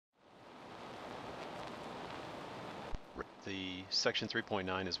the section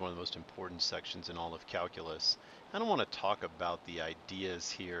 3.9 is one of the most important sections in all of calculus. I don't want to talk about the ideas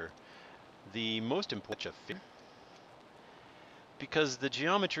here. The most important, because the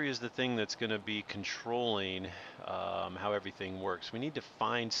geometry is the thing that's going to be controlling how everything works. We need to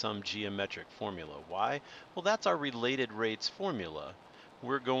find some geometric formula. Why? Well, that's our related rates formula.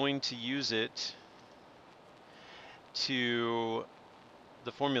 We're going to use it to,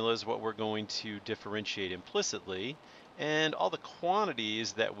 the formula is what we're going to differentiate implicitly, and all the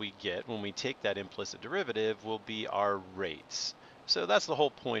quantities that we get when we take that implicit derivative will be our rates. So that's the whole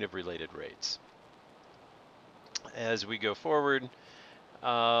point of related rates. As we go forward,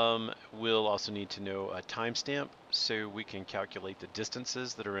 we'll also need to know a timestamp so we can calculate the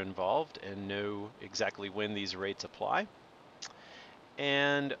distances that are involved and know exactly when these rates apply.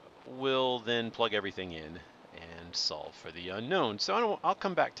 And we'll then plug everything in and solve for the unknown. So I'll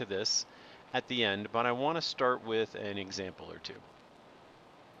come back to this at the end, but I want to start with an example or two.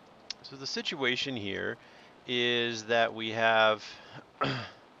 So the situation here is that we have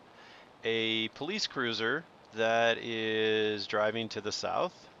a police cruiser that is driving to the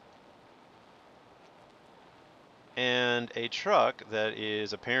south and a truck that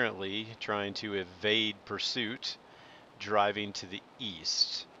is apparently trying to evade pursuit driving to the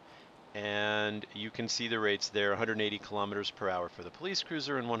east. And you can see the rates there, 180 kilometers per hour for the police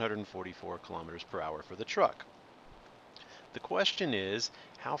cruiser and 144 kilometers per hour for the truck. The question is,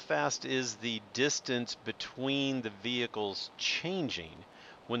 how fast is the distance between the vehicles changing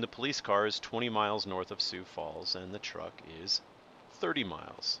when the police car is 20 miles north of Sioux Falls and the truck is 30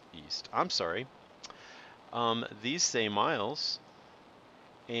 miles east? I'm sorry. These say miles,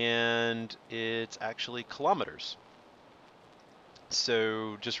 and it's actually kilometers.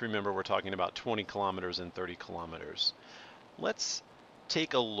 So just remember, we're talking about 20 kilometers and 30 kilometers. Let's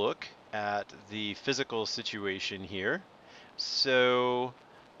take a look at the physical situation here. So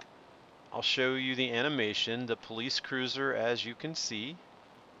I'll show you the animation. The police cruiser, as you can see,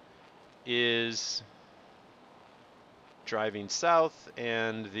 is driving south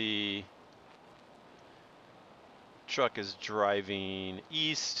and the truck is driving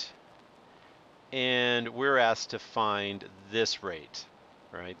east. And we're asked to find this rate,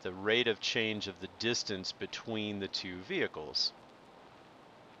 right? The rate of change of the distance between the two vehicles.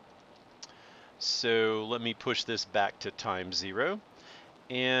 So let me push this back to time 0.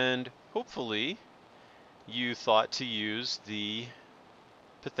 And hopefully you thought to use the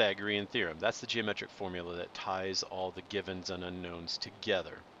Pythagorean theorem. That's the geometric formula that ties all the givens and unknowns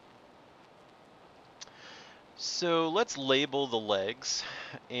together. So let's label the legs,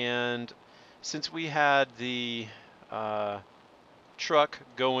 and since we had the truck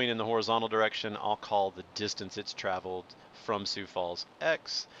going in the horizontal direction, I'll call the distance it's traveled from Sioux Falls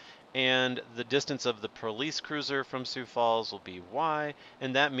X, and the distance of the police cruiser from Sioux Falls will be Y,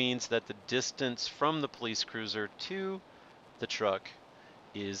 and that means that the distance from the police cruiser to the truck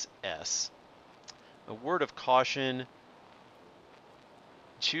is S. A word of caution: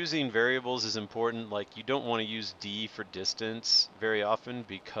 choosing variables is important. Like, you don't want to use D for distance very often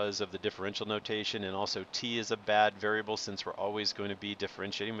because of the differential notation, and also T is a bad variable since we're always going to be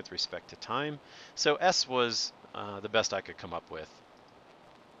differentiating with respect to time. So S was the best I could come up with.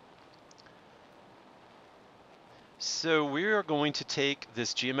 So we are going to take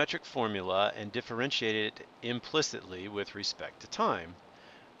this geometric formula and differentiate it implicitly with respect to time.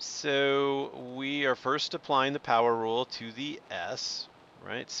 So we are first applying the power rule to the S,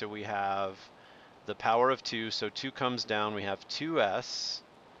 right? So we have the power of 2, so 2 comes down, we have 2s.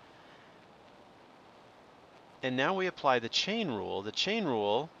 And now we apply the chain rule. The chain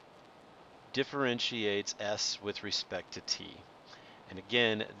rule differentiates s with respect to t. And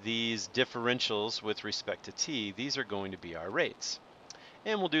again, these differentials with respect to t, these are going to be our rates.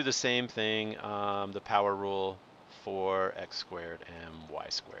 And we'll do the same thing, the power rule for x squared and y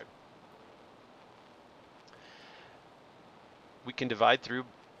squared. We can divide through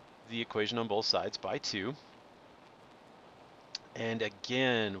the equation on both sides by 2. And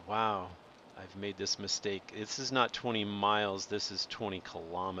again, wow, I've made this mistake. This is not 20 miles, this is 20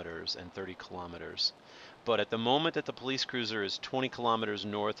 kilometers and 30 kilometers. But at the moment that the police cruiser is 20 kilometers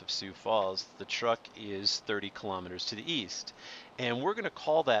north of Sioux Falls, the truck is 30 kilometers to the east. And we're going to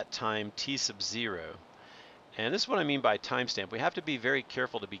call that time t sub 0. And this is what I mean by timestamp. We have to be very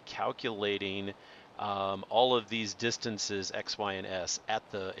careful to be calculating all of these distances, x, y, and s, at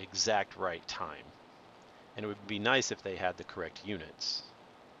the exact right time. And it would be nice if they had the correct units.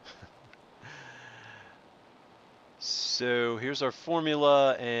 So here's our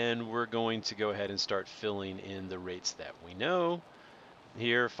formula, and we're going to go ahead and start filling in the rates that we know.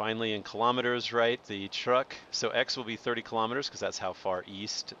 here finally in kilometers, right? The truck, so X will be 30 kilometers because that's how far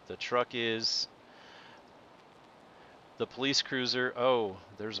east the truck is. The police cruiser, oh,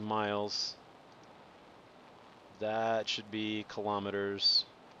 there's miles. That should be kilometers.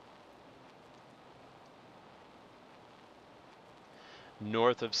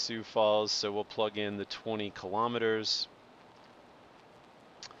 North of Sioux Falls, so we'll plug in the 20 kilometers.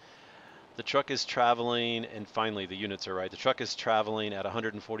 The truck is traveling, and finally the units are right. The truck is traveling at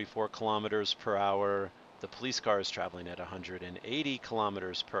 144 kilometers per hour. The police car is traveling at 180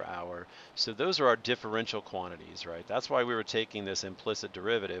 kilometers per hour. So those are our differential quantities, right? That's why we were taking this implicit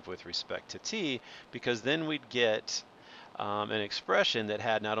derivative with respect to t, because then we'd get an expression that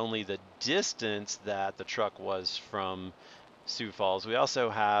had not only the distance that the truck was from Sioux Falls, we also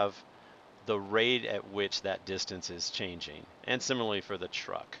have the rate at which that distance is changing, and similarly for the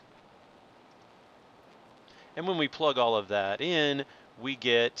truck. And when we plug all of that in, we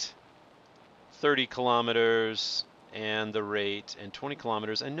get 30 kilometers and the rate and 20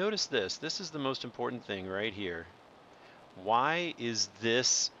 kilometers. And notice this. This is the most important thing right here. Why is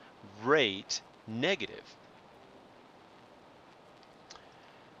this rate negative?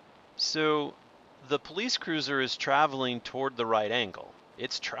 So the police cruiser is traveling toward the right angle.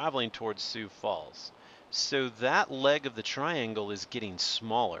 It's traveling towards Sioux Falls. So that leg of the triangle is getting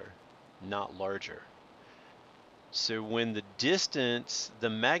smaller, not larger. So when the distance, the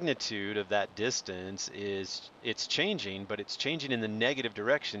magnitude of that distance it's changing, but it's changing in the negative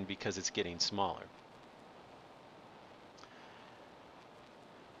direction because it's getting smaller.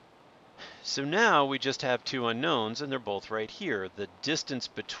 So now we just have two unknowns, and they're both right here. The distance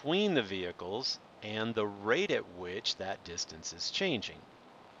between the vehicles and the rate at which that distance is changing.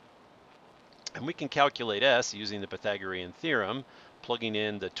 And we can calculate S using the Pythagorean theorem, plugging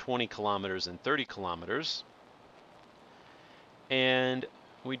in the 20 kilometers and 30 kilometers. And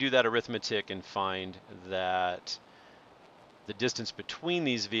we do that arithmetic and find that the distance between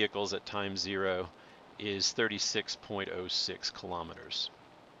these vehicles at time 0 is 36.06 kilometers.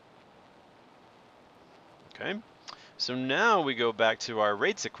 Okay, so now we go back to our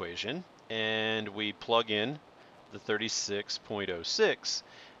rates equation and we plug in the 36.06.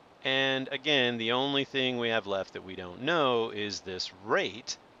 And again, the only thing we have left that we don't know is this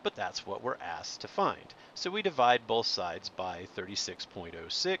rate, but that's what we're asked to find. So we divide both sides by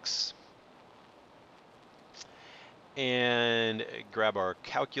 36.06 and grab our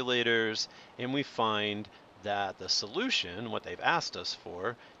calculators, and we find that the solution, what they've asked us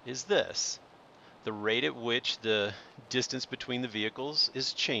for, is this. The rate at which the distance between the vehicles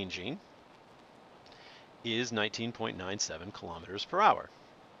is changing is 19.97 kilometers per hour.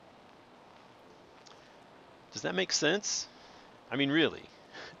 Does that make sense? I mean, really,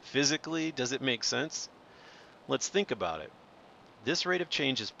 physically, does it make sense? Let's think about it. This rate of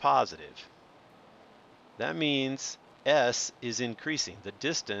change is positive. That means S is increasing. The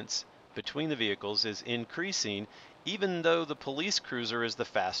distance between the vehicles is increasing, even though the police cruiser is the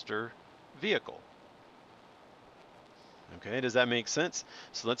faster vehicle. Okay, does that make sense?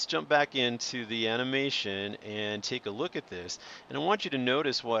 So let's jump back into the animation and take a look at this. And I want you to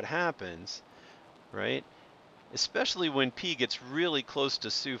notice what happens, right? Especially when P gets really close to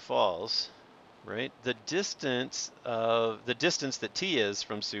Sioux Falls, right? The distance that T is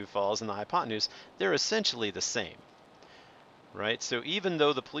from Sioux Falls and the hypotenuse, they're essentially the same, right? So even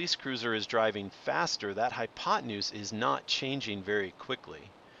though the police cruiser is driving faster, that hypotenuse is not changing very quickly.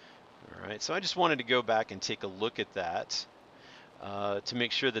 All right, so I just wanted to go back and take a look at that to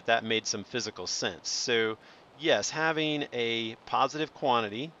make sure that that made some physical sense. So yes, having a positive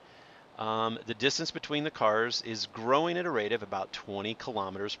quantity, the distance between the cars is growing at a rate of about 20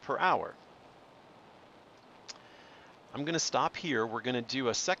 kilometers per hour. I'm going to stop here. We're going to do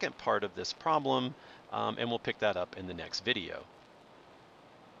a second part of this problem, and we'll pick that up in the next video.